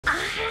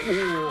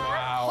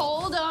Wow.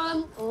 Hold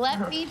on.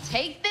 Let me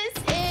take this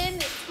in.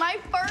 It's my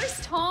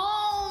first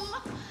home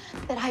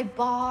that I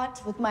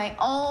bought with my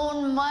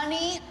own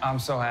money. I'm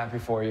so happy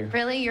for you.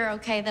 Really? You're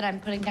okay that I'm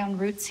putting down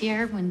roots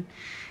here when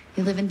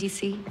you live in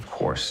D.C.? Of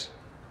course.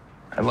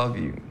 I love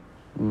you.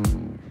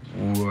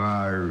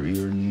 Wow,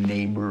 your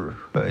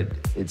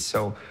neighborhood. It's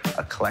so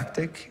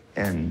eclectic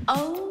and...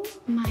 Oh,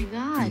 my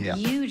God. Yeah.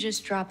 You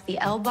just dropped the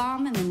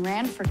L-bomb and then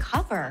ran for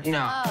cover.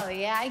 No. Oh,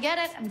 yeah, I get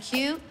it. I'm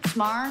cute,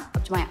 smart,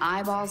 up to my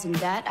eyeballs in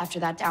debt after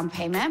that down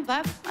payment,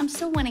 but I'm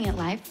still winning at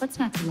life. What's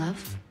not to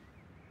love?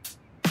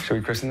 Should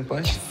we christen the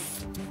place?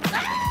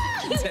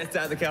 Test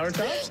out the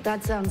countertops?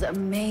 That sounds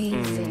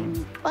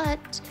amazing.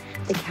 But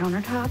the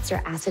countertops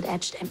are acid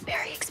etched and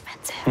very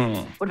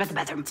expensive. What about the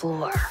bathroom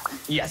floor?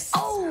 Yes.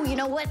 Oh, you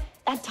know what?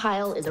 That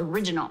tile is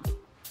original.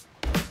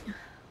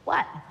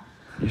 What?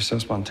 You're so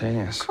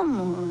spontaneous.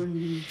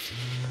 Come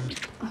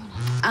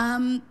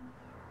on.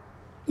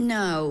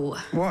 No.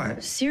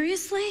 What?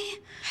 Seriously? I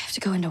have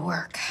to go into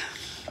work.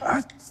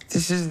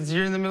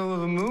 You're in the middle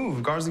of a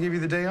move. Garza gave you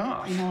the day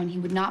off. I know, and he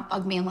would not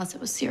bug me unless it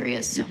was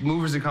serious.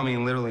 Movers are coming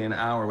in literally an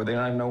hour where they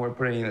don't even know where to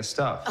put any of this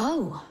stuff.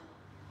 Oh,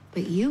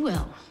 but you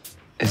will.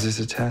 Is this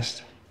a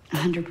test?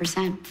 100%.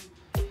 And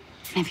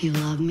if you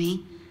love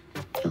me,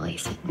 you'll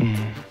ace it.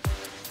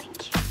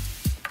 Thank you.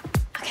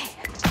 Okay.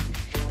 Here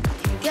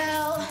you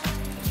go.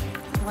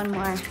 One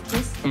more,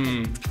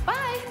 please.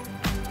 Bye.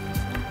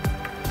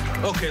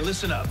 Okay,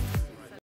 listen up.